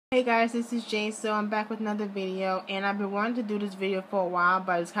Hey guys, this is Jane. So I'm back with another video, and I've been wanting to do this video for a while,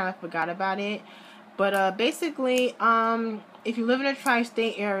 but I just kind of forgot about it. But basically, if you live in a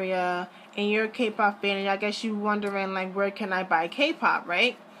tri-state area and you're a K-pop fan, and I guess you're wondering like, where can I buy K-pop,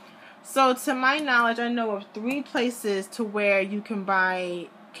 right? So to my knowledge, I know of 3 places to where you can buy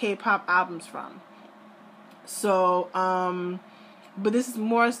K-pop albums from. So but this is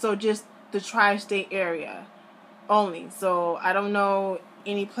more so just the tri-state area only. So I don't know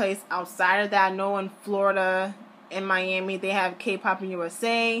any place outside of that. I know in Florida and Miami they have Kpop in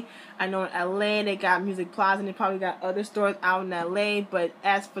USA. I know in LA they got Music Plaza, and they probably got other stores out in LA. But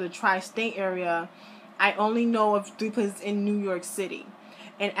as for the tri-state area, I only know of 3 places in New York City.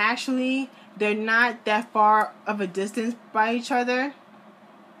 And actually, they're not that far of a distance by each other.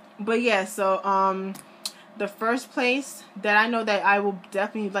 But yeah, so the first place that I know that I will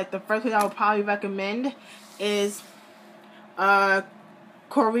definitely, like, the first place I would probably recommend is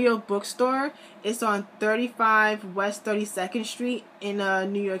Koryo Bookstore. It's on 35 West 32nd Street in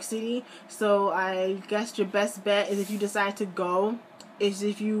New York City. So I guess your best bet is, if you decide to go, is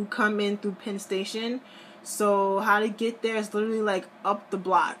if you come in through Penn Station. So how to get there is literally like up the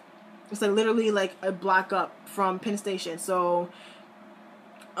block. It's like literally like a block up from Penn Station. So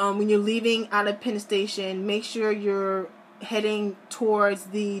when you're leaving out of Penn Station, make sure you're heading towards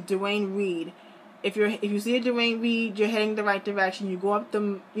the Duane Reade. If you see a Duane Reade, you're heading the right direction. You go up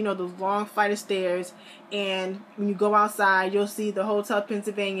the long flight of stairs, and when you go outside, you'll see the Hotel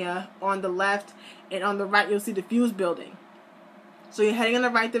Pennsylvania on the left, and on the right you'll see the Fuse Building. So you're heading in the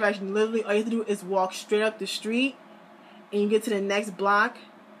right direction. Literally, all you have to do is walk straight up the street, and you get to the next block.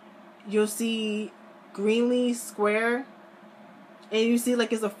 You'll see Greenlee Square, and you see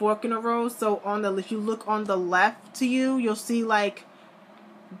like it's a fork in the road. So if you look on the left to you, you'll see like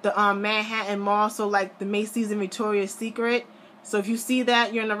the Manhattan Mall, so like the Macy's and Victoria's Secret. So if you see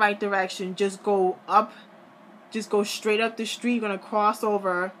that, you're in the right direction. Just go straight up the street. You're gonna cross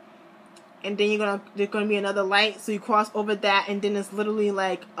over, and then there's gonna be another light. So you cross over that, and then it's literally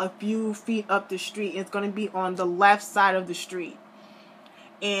like a few feet up the street. It's gonna be on the left side of the street.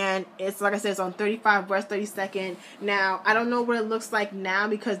 And it's, like I said, it's on 35 West 32nd. Now, I don't know what it looks like now,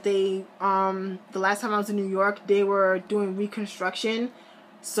 because the last time I was in New York, they were doing reconstruction.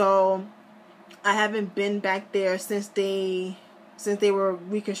 So I haven't been back there since they were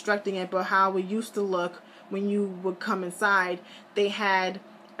reconstructing it. But how it used to look when you would come inside, they had,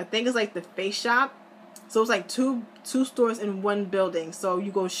 I think it's like the Face Shop. So it's like two stores in one building. So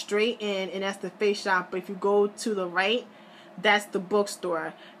you go straight in, and that's the Face Shop. But if you go to the right, that's the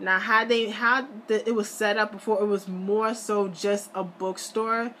bookstore. Now, it was set up before, it was more so just a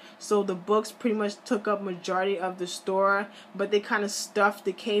bookstore. So the books pretty much took up majority of the store, but they kind of stuffed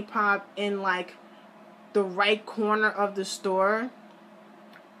the K-pop in like the right corner of the store.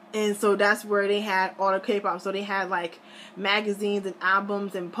 And so that's where they had all the K-pop. So they had like magazines and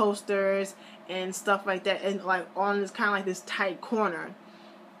albums and posters and stuff like that, and like on this kind of like this tight corner.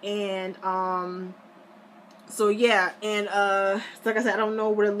 And so yeah, and like I said, I don't know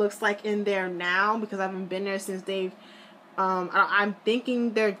what it looks like in there now, because I haven't been there since they've I'm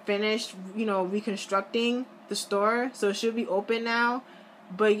thinking they're finished, reconstructing the store, so it should be open now.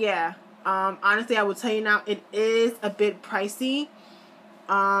 But yeah, honestly, I will tell you now, it is a bit pricey.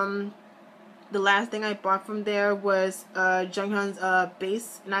 The last thing I bought from there was Junghyun's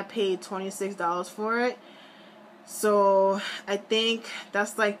bass, and I paid $26 for it. So I think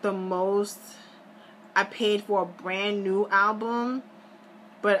that's like the most I paid for a brand new album,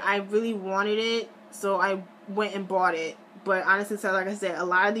 but I really wanted it, so I went and bought it. But honestly, so like I said, a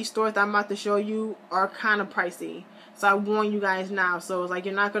lot of these stores that I'm about to show you are kind of pricey, so I warn you guys now. So it's like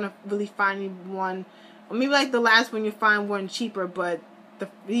you're not gonna really find one, or maybe like the last one you find one cheaper, but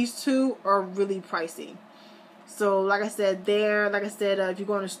these 2 are really pricey. So like I said, if you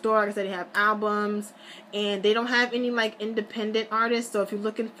go in the store, like I said, they have albums, and they don't have any like independent artists. So if you're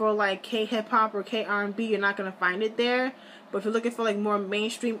looking for like K-hip-hop or K-R&B, you're not gonna find it there. But if you're looking for like more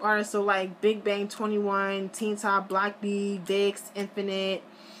mainstream artists, so like Big Bang 21, Teen Top, Block B, Vix, Infinite,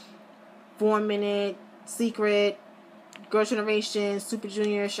 4 Minute, Secret, Girls' Generation, Super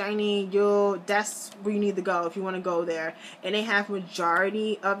Junior, Shiny, that's where you need to go if you want to go there. And they have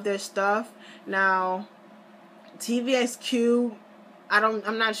majority of their stuff. Now, TVXQ,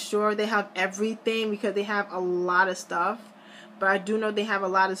 I'm not sure they have everything, because they have a lot of stuff, but I do know they have a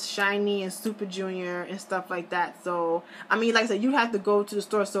lot of Shiny and Super Junior and stuff like that. So I mean, like I said, you have to go to the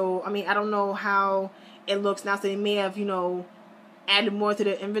store. So I mean, I don't know how it looks now, so they may have added more to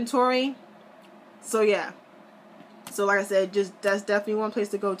the inventory. So yeah, so like I said, that's definitely one place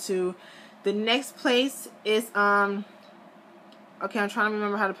to go to. The next place is Okay, I'm trying to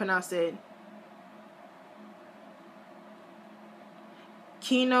remember how to pronounce it.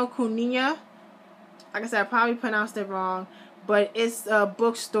 Kinokuniya. Like I said, I probably pronounced it wrong, but it's a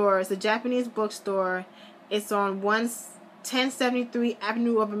bookstore. It's a Japanese bookstore. It's on 1073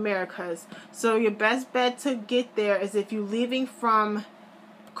 Avenue of Americas. So your best bet to get there is if you're leaving from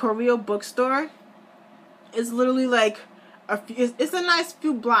Koryo Bookstore. It's literally like it's a nice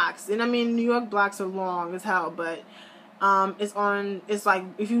few blocks, and I mean New York blocks are long as hell, but it's like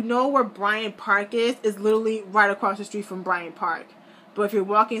if you know where Bryant Park is, it's literally right across the street from Bryant Park. But if you're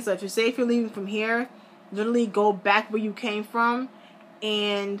walking, so if you're leaving from here, literally go back where you came from,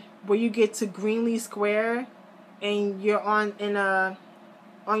 and where you get to Greenlee Square, and you're on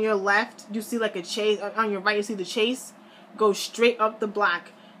your left, you see like a Chase. On your right, you see the Chase. Go straight up the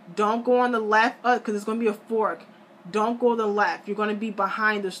block. Don't go on the left, because it's going to be a fork. Don't go to the left. You're going to be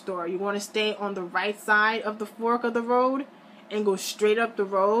behind the store. You want to stay on the right side of the fork of the road and go straight up the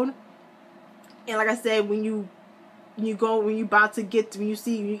road. And like I said, when you get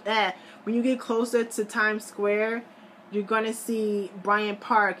closer to Times Square, you're going to see Bryant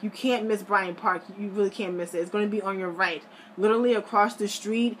Park. You can't miss Bryant Park. You really can't miss it. It's going to be on your right. Literally across the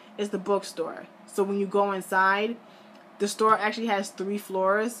street is the bookstore. So when you go inside, the store actually has 3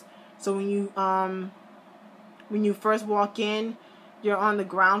 floors. So when you first walk in, you're on the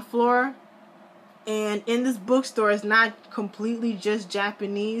ground floor. And in this bookstore, it's not completely just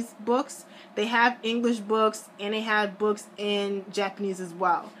Japanese books. They have English books, and they have books in Japanese as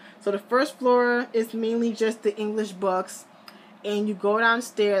well. So the first floor is mainly just the English books. And you go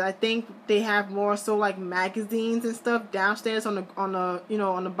downstairs. I think they have more so like magazines and stuff downstairs on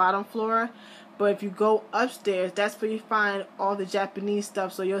the bottom floor. But if you go upstairs, that's where you find all the Japanese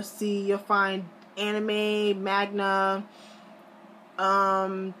stuff. So you'll find anime, manga,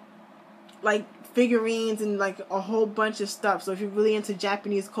 like figurines and like a whole bunch of stuff. So if you're really into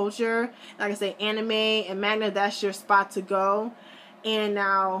Japanese culture, like I say, anime and manga, that's your spot to go. And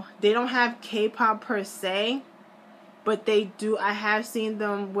now they don't have K-pop per se, but they do. I have seen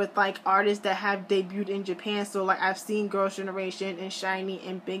them with like artists that have debuted in Japan. So like I've seen Girls' Generation and SHINee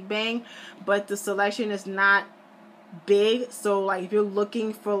and Big Bang, but the selection is not big. So like if you're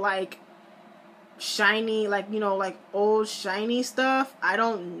looking for like SHINee, like old SHINee stuff, I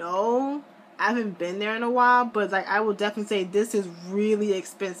don't know. I haven't been there in a while, but like I will definitely say this is really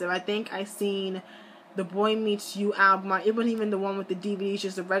expensive. I think I seen the Boy Meets You album. It wasn't even the one with the DVD,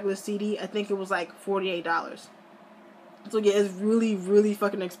 just a regular CD. I think it was like $48. So yeah, it's really, really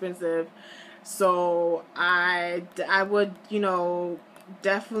fucking expensive. So I would,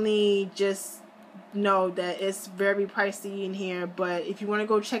 definitely just know that it's very pricey in here. But if you want to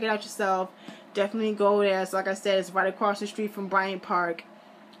go check it out yourself, definitely go there. So like I said, it's right across the street from Bryant Park.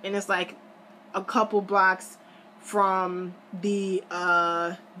 And it's like a couple blocks from the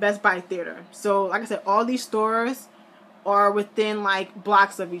Best Buy Theater. So like I said, all these stores are within like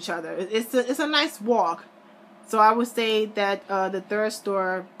blocks of each other. It's a nice walk. So I would say that the third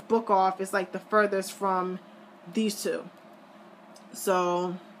store, Book Off, is like the furthest from these two.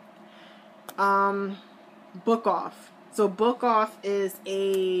 So, Book Off. So Book Off is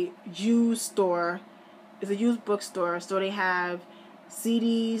a used store. It's a used bookstore. So they have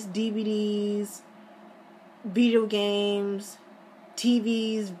CDs, DVDs, video games,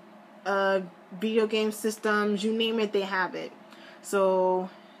 TVs, video game systems, you name it, they have it. So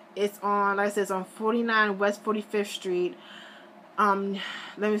it's on, like I said, it's on 49 West 45th Street. Let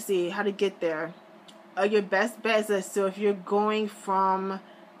me see how to get there. Your best bet is so if you're going from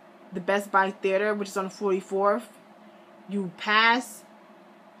the Best Buy Theater, which is on 44th, you pass.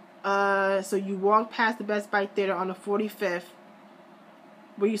 So you walk past the Best Buy Theater on the 45th,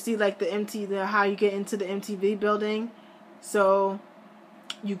 where you see like how you get into the MTV building. So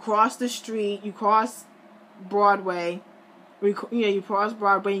you cross the street, you cross Broadway. You cross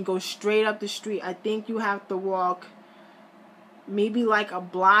Broadway and go straight up the street. I think you have to walk maybe like a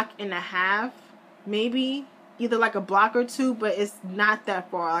block and a half, maybe either like a block or two, but it's not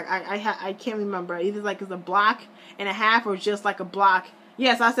that far. Like I can't remember. Either like it's a block and a half or just like a block.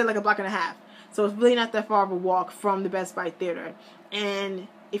 Yes, I said like a block and a half. So it's really not that far of a walk from the Best Buy Theater. And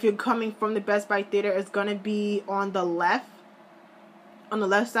if you're coming from the Best Buy Theater, it's gonna be on the left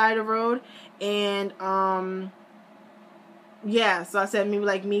side of the road. And yeah, so I said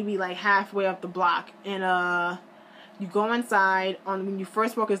maybe like halfway up the block. And you go inside. When you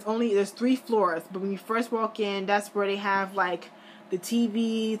first walk, there's 3 floors, but when you first walk in, that's where they have like the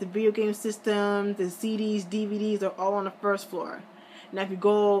TVs, the video game systems, the CDs, DVDs are all on the first floor. Now if you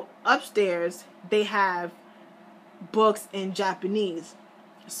go upstairs, they have books in Japanese.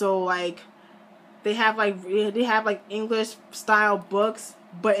 So like they have like English style books,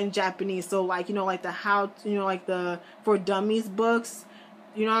 but in Japanese. So like, you know, like like the for dummies books.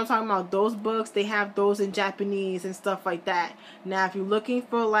 You know what I'm talking about? Those books, they have those in Japanese and stuff like that. Now, if you're looking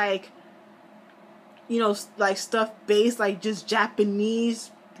for like, you know, like stuff based like just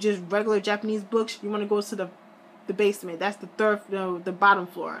Japanese, just regular Japanese books, you want to go to the basement. That's the third, the bottom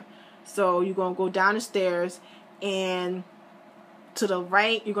floor. So you're gonna go down the stairs, and to the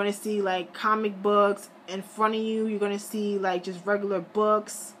right, you're gonna see like comic books. In front of you, you're gonna see like just regular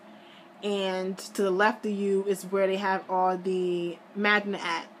books. And to the left of you is where they have all the magna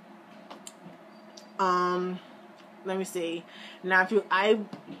at. Let me see. Now, if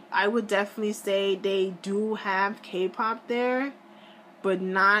I would definitely say they do have K-pop there, but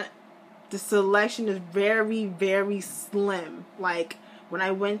not. The selection is very, very slim. Like when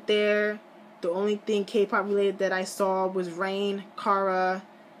I went there, the only thing K-pop related that I saw was Rain, Kara,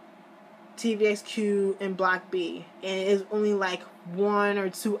 TVXQ, and Block B, and it's only like 1 or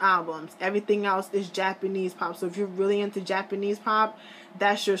 2 albums. Everything else is Japanese pop. So if you're really into Japanese pop,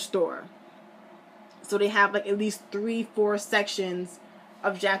 that's your store. So they have like at least 3-4 sections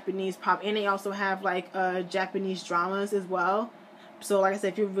of Japanese pop, and they also have like Japanese dramas as well. So like I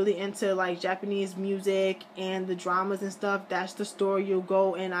said, if you're really into like Japanese music and the dramas and stuff, that's the store you'll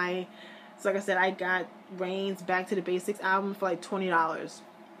go. And so like I said, I got Rain's Back to the Basics album for like $20.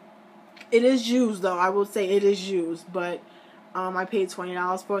 It is used though. I will say it is used, but I paid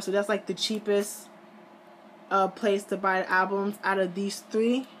 $20 for it. So that's like the cheapest place to buy the albums out of these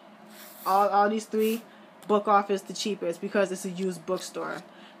 3. All these 3, Book Off is the cheapest because it's a used bookstore.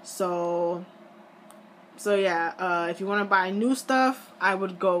 So yeah, if you want to buy new stuff, I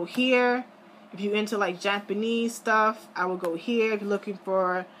would go here. If you're into like Japanese stuff, I would go here. If you're looking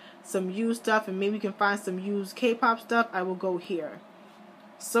for some used stuff and maybe you can find some used K-pop stuff, I will go here.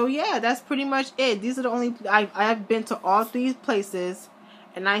 So yeah, that's pretty much it. These are the only I've been to all 3 places,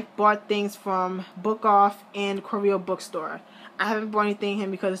 and I bought things from Book Off and Koryo Bookstore. I haven't bought anything here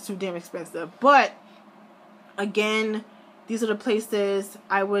because it's too damn expensive. But again, these are the places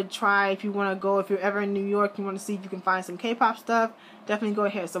I would try if you want to go. If you're ever in New York, you want to see if you can find some K-pop stuff, definitely go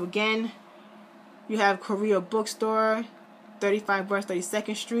here. So again, you have Koryo Bookstore, 35 West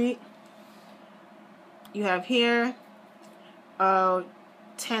 32nd Street. You have here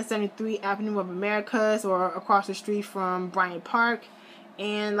 1073 Avenue of Americas, or across the street from Bryant Park.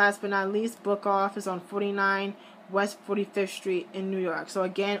 And last but not least, Book Off is on 49 West 45th Street in New York. So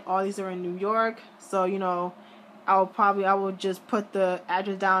again, all these are in New York. So, you know, I will just put the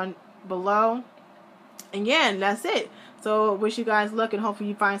address down below. And yeah, and that's it. So wish you guys luck, and hopefully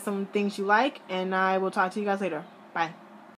you find some things you like. And I will talk to you guys later. Bye.